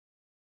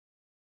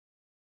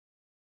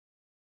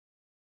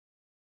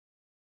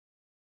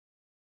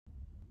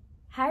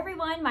Hi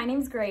everyone, my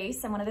name's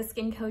Grace. I'm one of the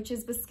skin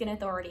coaches with Skin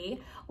Authority.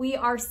 We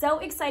are so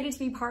excited to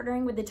be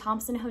partnering with the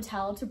Thompson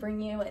Hotel to bring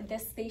you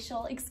this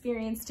facial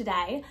experience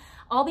today.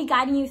 I'll be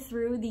guiding you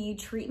through the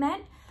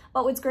treatment,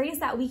 but what's great is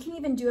that we can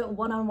even do it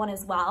one-on-one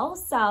as well.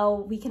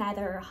 So we can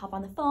either hop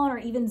on the phone or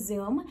even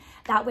Zoom.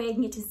 That way I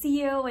can get to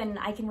see you and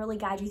I can really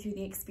guide you through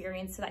the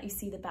experience so that you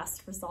see the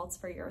best results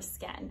for your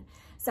skin.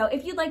 So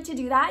if you'd like to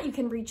do that, you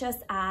can reach us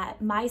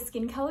at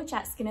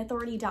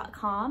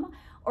myskincoach@skinauthority.com,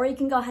 or you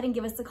can go ahead and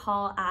give us a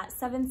call at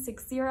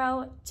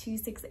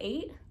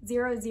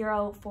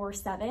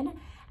 760-268-0047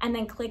 and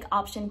then click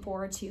option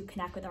 4 to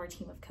connect with our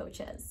team of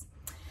coaches.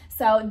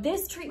 So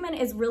this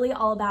treatment is really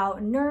all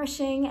about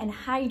nourishing and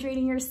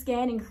hydrating your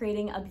skin and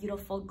creating a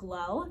beautiful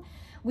glow.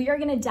 We are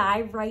gonna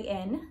dive right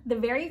in. The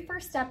very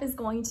first step is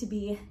going to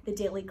be the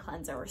daily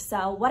cleanser.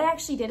 So what I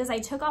actually did is I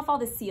took off all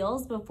the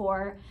seals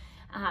before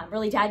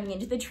really diving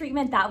into the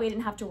treatment. That way I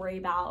didn't have to worry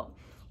about,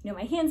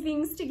 my hands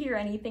being sticky or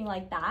anything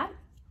like that.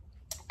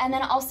 And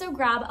then also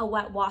grab a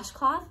wet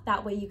washcloth.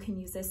 That way you can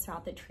use this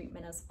throughout the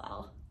treatment as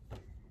well.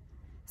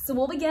 So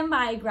we'll begin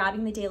by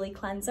grabbing the daily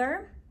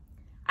cleanser.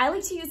 I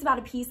like to use about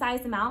a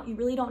pea-sized amount. You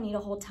really don't need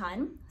a whole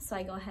ton. So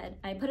I go ahead,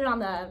 I put it on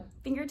the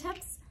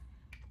fingertips,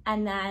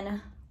 and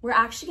then we're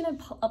actually gonna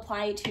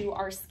apply it to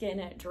our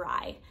skin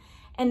dry.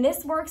 And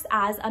this works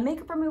as a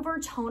makeup remover,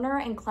 toner,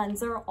 and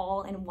cleanser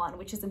all in one,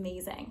 which is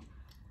amazing.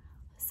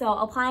 So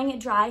applying it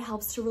dry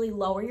helps to really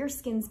lower your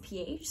skin's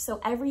pH, so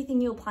everything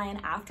you apply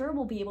in after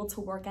will be able to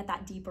work at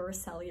that deeper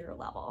cellular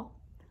level.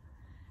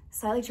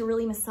 So I like to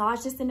really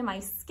massage this into my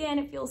skin.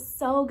 It feels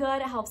so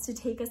good. It helps to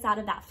take us out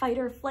of that fight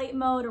or flight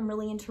mode and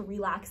really into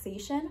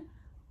relaxation.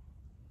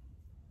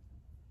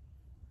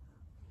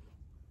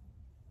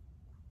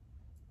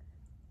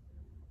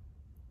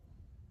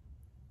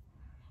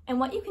 And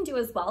what you can do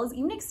as well is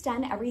even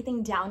extend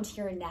everything down to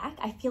your neck.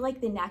 I feel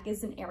like the neck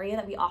is an area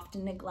that we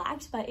often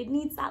neglect, but it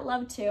needs that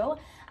love too.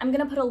 I'm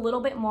gonna put a little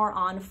bit more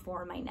on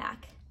for my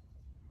neck.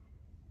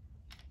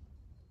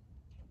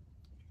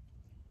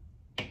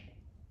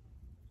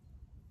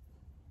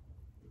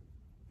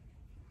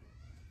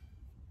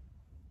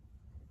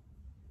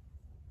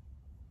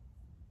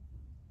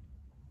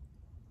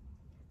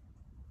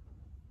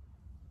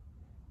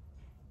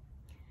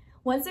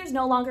 Once there's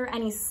no longer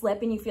any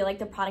slip and you feel like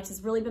the product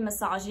has really been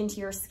massaged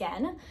into your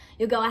skin,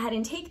 you'll go ahead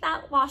and take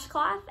that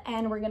washcloth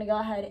and we're gonna go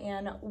ahead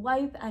and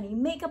wipe any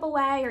makeup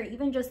away or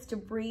even just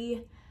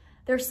debris.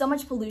 There's so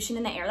much pollution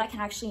in the air that can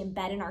actually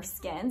embed in our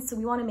skin. So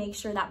we wanna make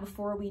sure that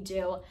before we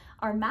do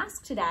our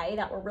mask today,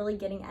 that we're really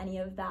getting any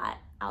of that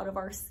out of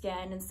our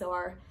skin. And so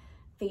our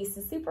face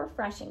is super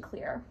fresh and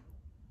clear.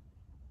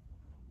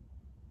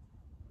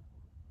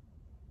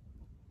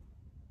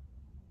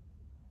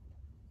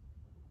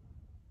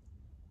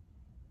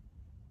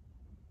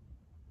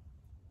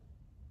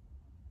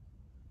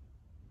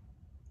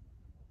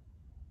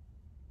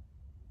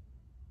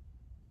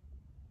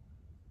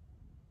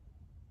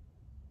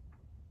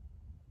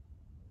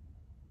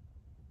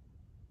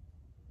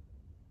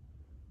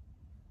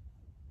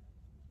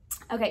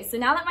 Okay, so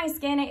now that my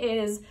skin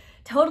is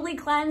totally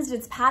cleansed,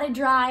 it's patted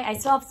dry, I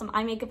still have some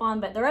eye makeup on,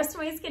 but the rest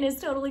of my skin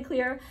is totally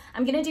clear,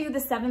 I'm gonna do the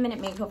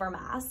 7-minute makeover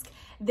mask.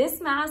 This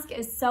mask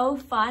is so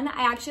fun.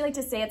 I actually like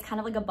to say it's kind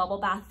of like a bubble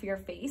bath for your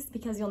face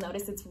because you'll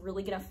notice it's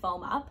really gonna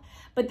foam up.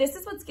 But this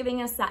is what's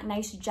giving us that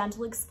nice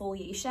gentle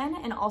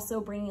exfoliation and also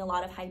bringing a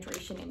lot of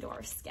hydration into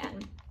our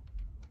skin.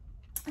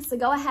 So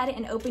go ahead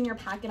and open your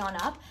packet on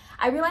up.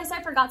 I realized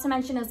I forgot to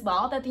mention as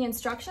well that the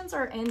instructions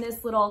are in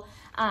this little,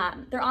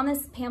 they're on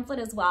this pamphlet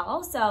as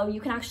well. So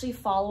you can actually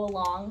follow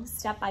along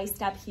step by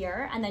step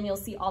here, and then you'll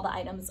see all the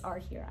items are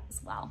here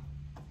as well.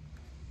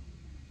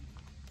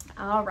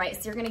 All right,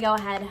 so you're gonna go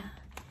ahead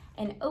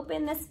and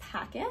open this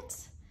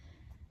packet.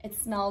 It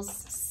smells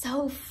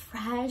so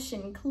fresh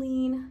and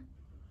clean.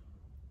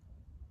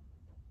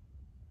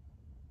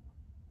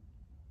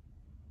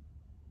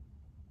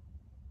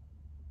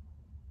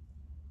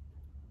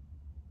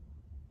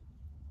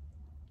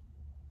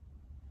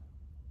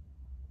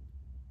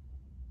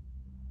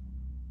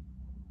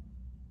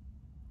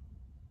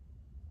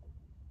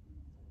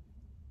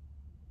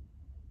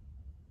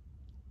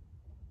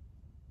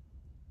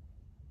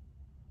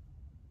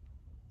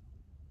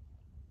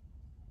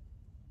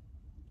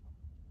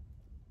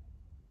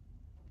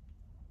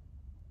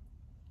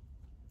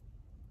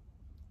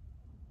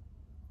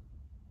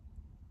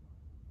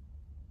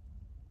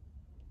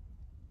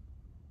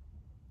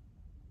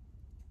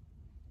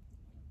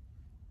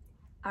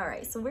 All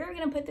right, so we're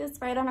gonna put this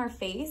right on our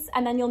face,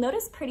 and then you'll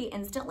notice pretty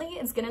instantly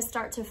it's gonna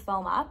start to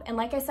foam up. And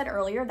like I said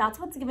earlier, that's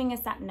what's giving us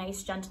that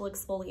nice gentle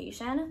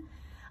exfoliation.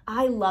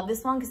 I love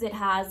this one because it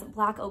has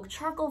black oak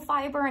charcoal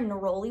fiber and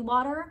neroli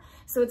water.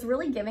 So it's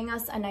really giving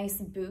us a nice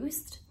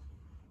boost.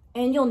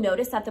 And you'll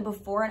notice that the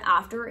before and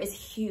after is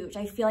huge.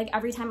 I feel like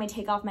every time I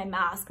take off my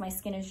mask, my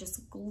skin is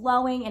just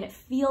glowing and it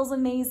feels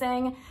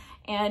amazing.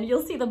 and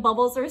you'll see the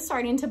bubbles are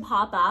starting to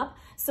pop up.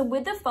 So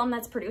with the foam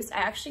that's produced,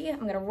 I'm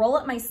gonna roll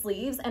up my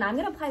sleeves and I'm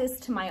gonna apply this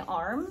to my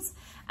arms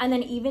and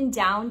then even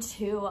down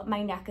to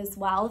my neck as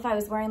well. If I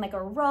was wearing like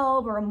a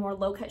robe or a more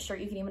low-cut shirt,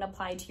 you can even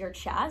apply it to your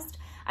chest.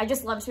 I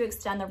just love to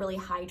extend the really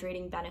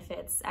hydrating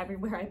benefits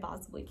everywhere I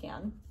possibly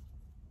can.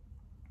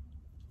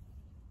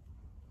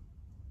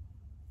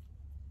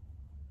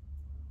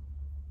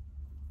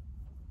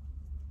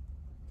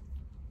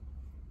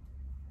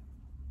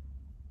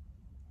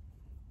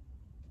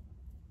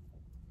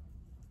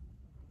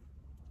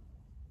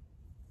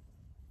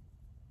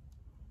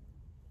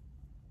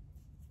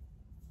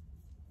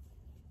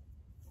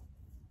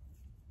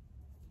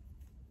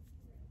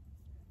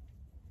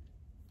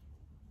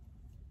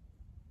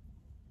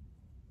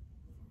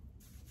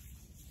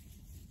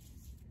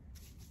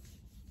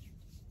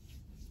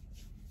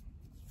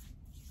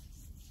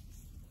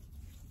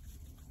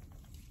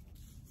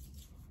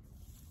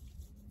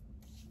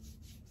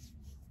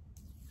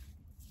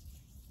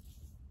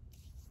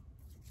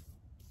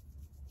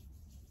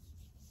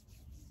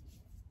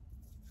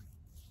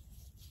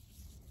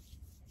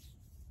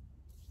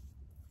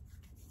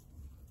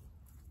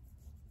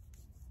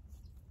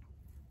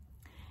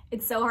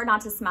 It's so hard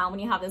not to smile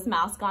when you have this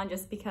mask on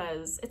just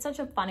because it's such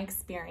a fun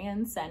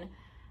experience. And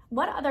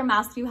what other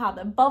mask do you have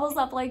that bubbles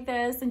up like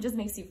this and just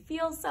makes you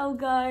feel so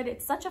good?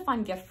 It's such a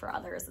fun gift for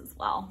others as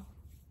well.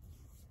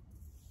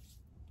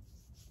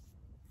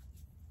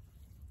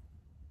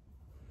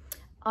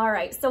 All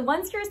right, so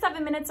once your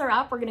 7 minutes are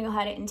up, we're gonna go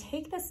ahead and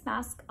take this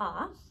mask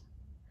off.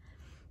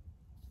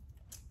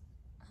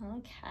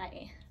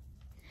 Okay.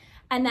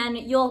 And then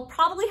you'll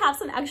probably have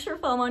some extra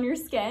foam on your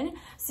skin.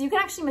 So you can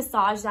actually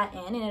massage that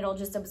in and it'll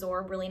just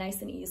absorb really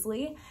nice and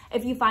easily.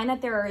 If you find that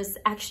there's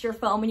extra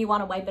foam and you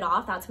wanna wipe it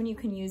off, that's when you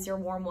can use your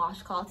warm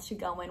washcloth to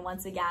go in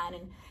once again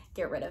and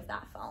get rid of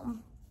that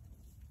foam.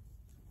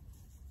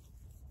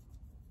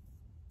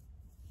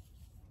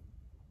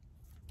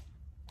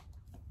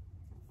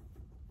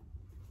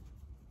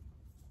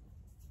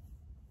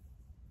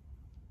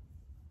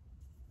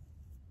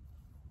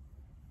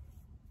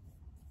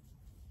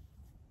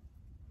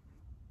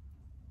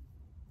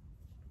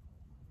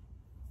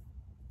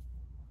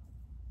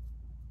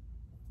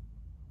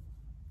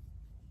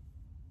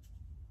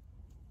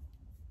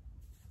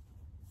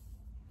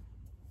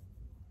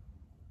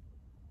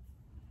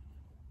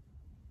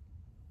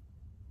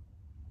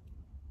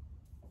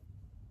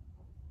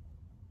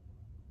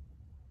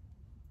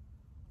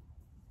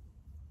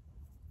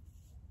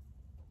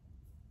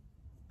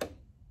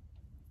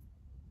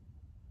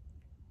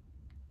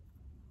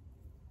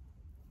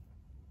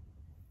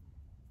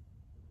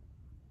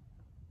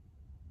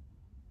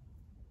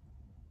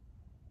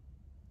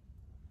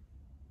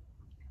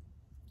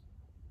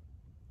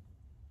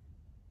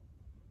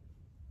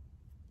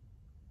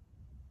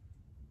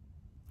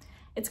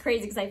 It's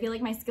crazy because I feel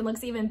like my skin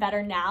looks even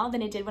better now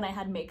than it did when I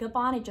had makeup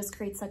on. It just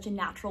creates such a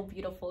natural,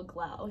 beautiful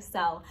glow.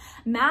 So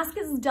mask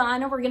is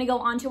done. We're gonna go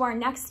on to our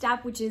next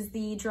step, which is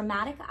the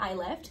dramatic eye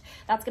lift.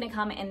 That's gonna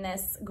come in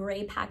this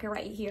gray packet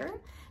right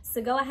here.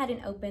 So go ahead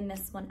and open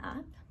this one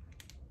up.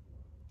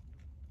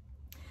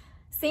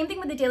 Same thing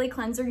with the daily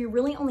cleanser. You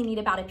really only need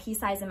about a pea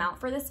size amount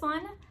for this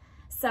one.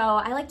 So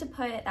I like to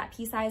put that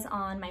pea size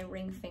on my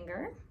ring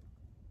finger.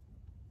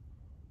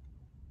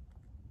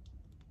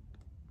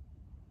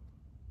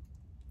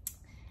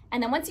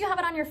 And then once you have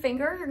it on your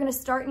finger, you're gonna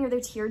start near the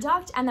tear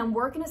duct and then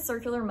work in a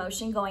circular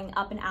motion going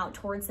up and out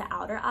towards the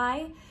outer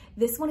eye.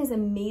 This one is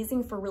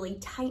amazing for really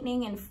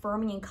tightening and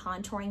firming and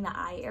contouring the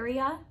eye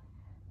area.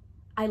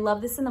 I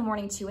love this in the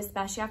morning too,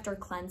 especially after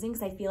cleansing,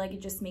 because I feel like it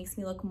just makes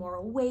me look more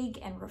awake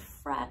and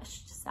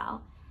refreshed.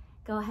 So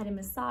go ahead and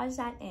massage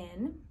that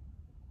in.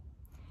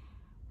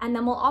 And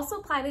then we'll also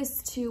apply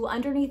this to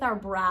underneath our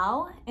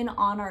brow and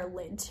on our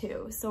lid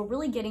too. So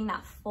really getting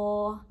that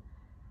full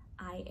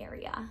eye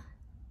area.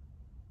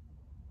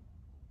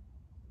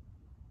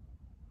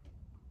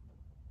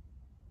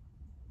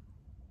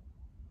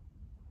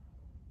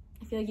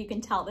 I feel like you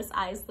can tell this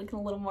eye is looking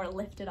a little more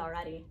lifted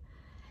already.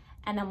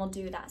 And then we'll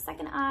do that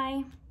second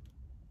eye.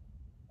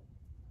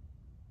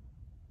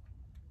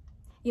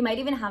 You might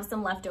even have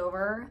some left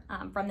over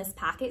from this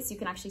packet, so you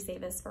can actually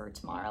save this for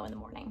tomorrow in the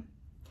morning.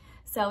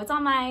 So it's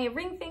on my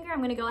ring finger. I'm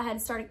gonna go ahead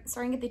and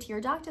starting at the tear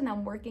duct and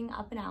then working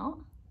up and out.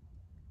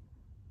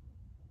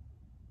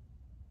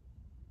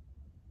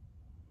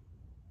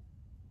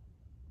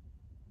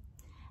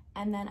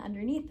 And then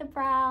underneath the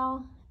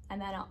brow, and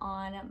then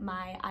on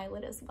my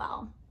eyelid as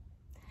well.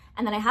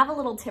 And then I have a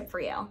little tip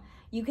for you.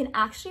 You can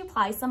actually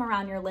apply some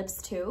around your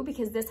lips too,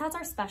 because this has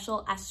our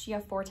special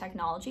SGF4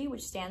 technology,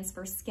 which stands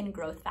for skin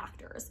growth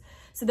factors.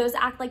 So those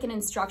act like an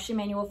instruction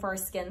manual for our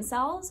skin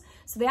cells.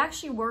 So they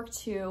actually work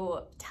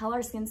to tell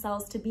our skin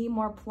cells to be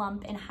more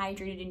plump and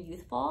hydrated and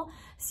youthful.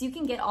 So you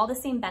can get all the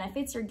same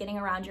benefits you're getting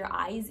around your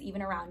eyes,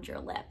 even around your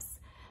lips.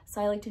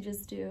 So I like to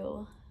just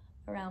do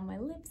around my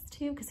lips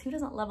too, because who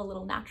doesn't love a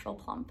little natural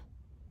plump?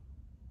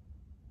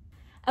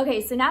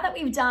 Okay, so now that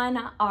we've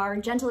done our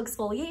gentle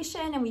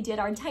exfoliation and we did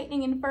our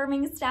tightening and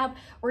firming step,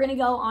 we're gonna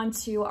go on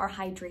to our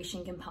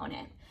hydration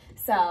component.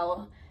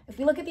 So if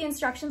we look at the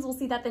instructions, we'll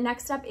see that the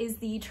next step is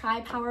the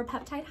Tri-Power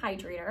Peptide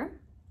Hydrator.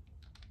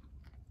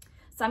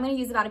 So I'm gonna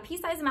use about a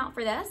pea-size amount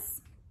for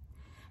this.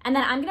 And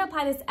then I'm gonna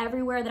apply this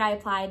everywhere that I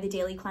apply the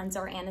daily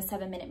cleanser and the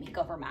 7-minute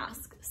makeover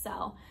mask.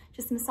 So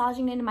just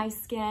massaging it into my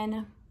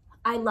skin.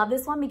 I love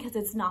this one because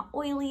it's not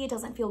oily, it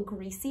doesn't feel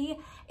greasy.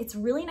 It's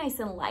really nice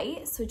and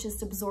light, so it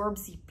just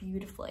absorbs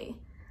beautifully.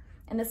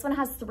 And this one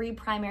has 3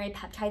 primary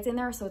peptides in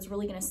there, so it's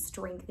really gonna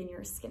strengthen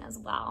your skin as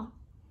well.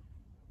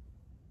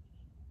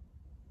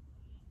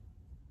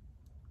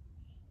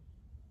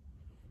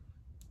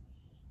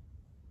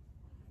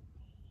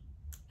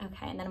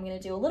 Okay, and then I'm gonna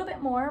do a little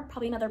bit more,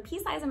 probably another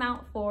pea-size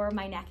amount for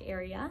my neck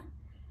area.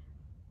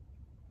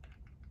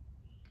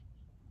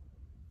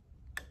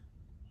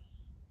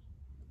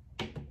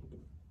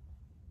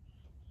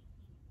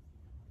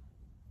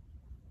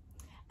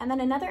 And then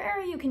another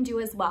area you can do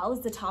as well is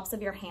the tops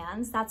of your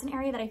hands. That's an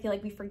area that I feel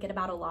like we forget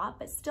about a lot,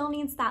 but still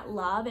needs that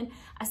love. And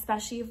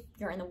especially if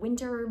you're in the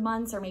winter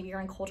months or maybe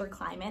you're in colder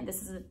climate,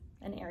 this is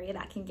an area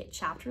that can get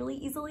chapped really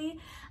easily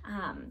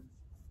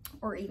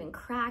or even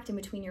cracked in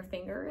between your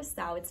fingers.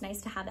 So it's nice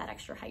to have that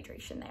extra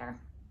hydration there.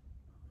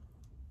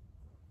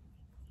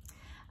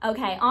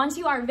 Okay, on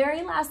to our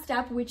very last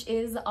step, which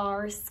is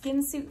our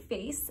Skin Suit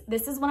Face.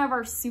 This is one of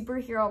our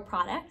superhero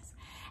products.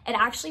 It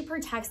actually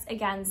protects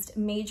against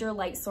major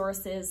light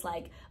sources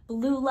like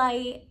blue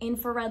light,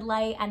 infrared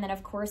light, and then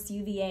of course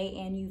UVA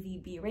and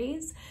UVB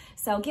rays.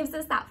 So it gives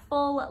us that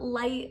full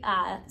light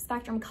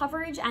spectrum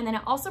coverage, and then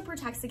it also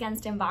protects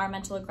against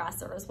environmental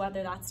aggressors,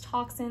 whether that's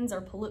toxins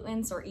or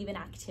pollutants or even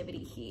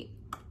activity heat.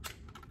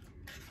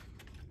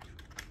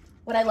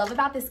 What I love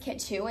about this kit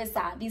too is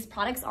that these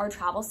products are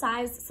travel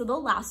size, so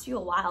they'll last you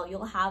a while.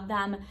 You'll have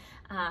them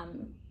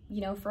you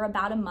know, for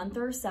about a month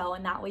or so,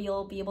 and that way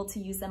you'll be able to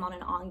use them on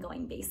an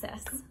ongoing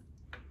basis.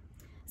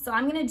 So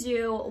I'm gonna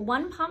do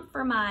 1 pump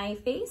for my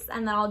face,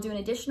 and then I'll do an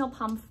additional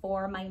pump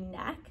for my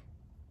neck.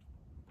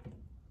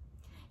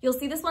 You'll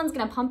see this one's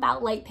gonna pump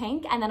out light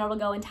pink, and then it'll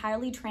go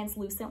entirely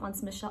translucent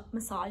once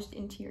massaged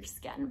into your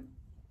skin.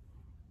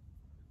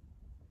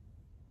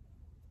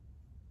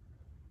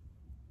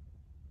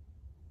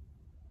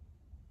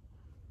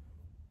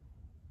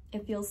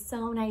 It feels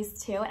so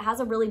nice too. It has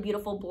a really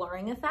beautiful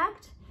blurring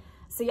effect.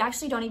 So you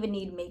actually don't even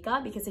need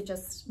makeup because it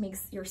just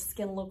makes your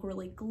skin look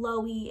really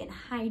glowy and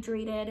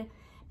hydrated.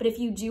 But if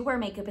you do wear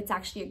makeup, it's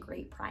actually a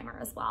great primer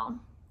as well.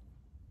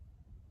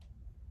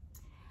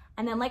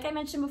 And then like I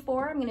mentioned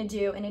before, I'm gonna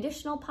do an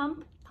additional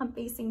pump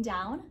facing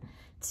down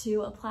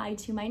to apply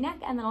to my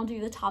neck, and then I'll do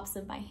the tops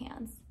of my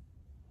hands.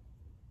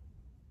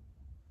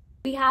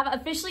 We have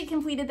officially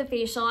completed the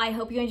facial. I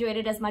hope you enjoyed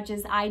it as much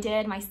as I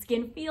did. My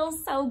skin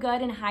feels so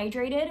good and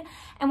hydrated.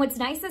 And what's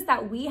nice is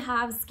that we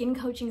have skin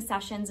coaching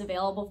sessions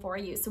available for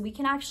you. So we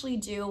can actually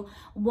do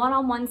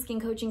one-on-one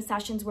skin coaching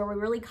sessions where we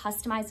really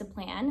customize a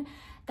plan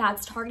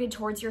that's targeted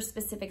towards your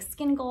specific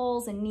skin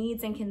goals and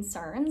needs and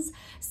concerns.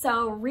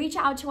 So reach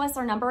out to us.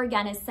 Our number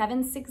again is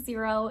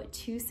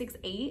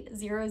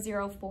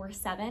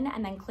 760-268-0047,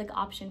 and then click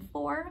option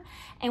 4.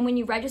 And when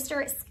you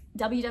register at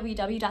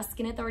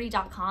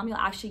www.skinauthority.com, you'll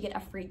actually get a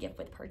free gift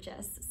with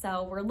purchase.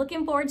 So we're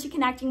looking forward to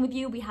connecting with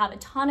you. We have a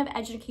ton of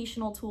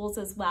educational tools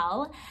as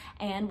well,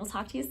 and we'll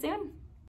talk to you soon.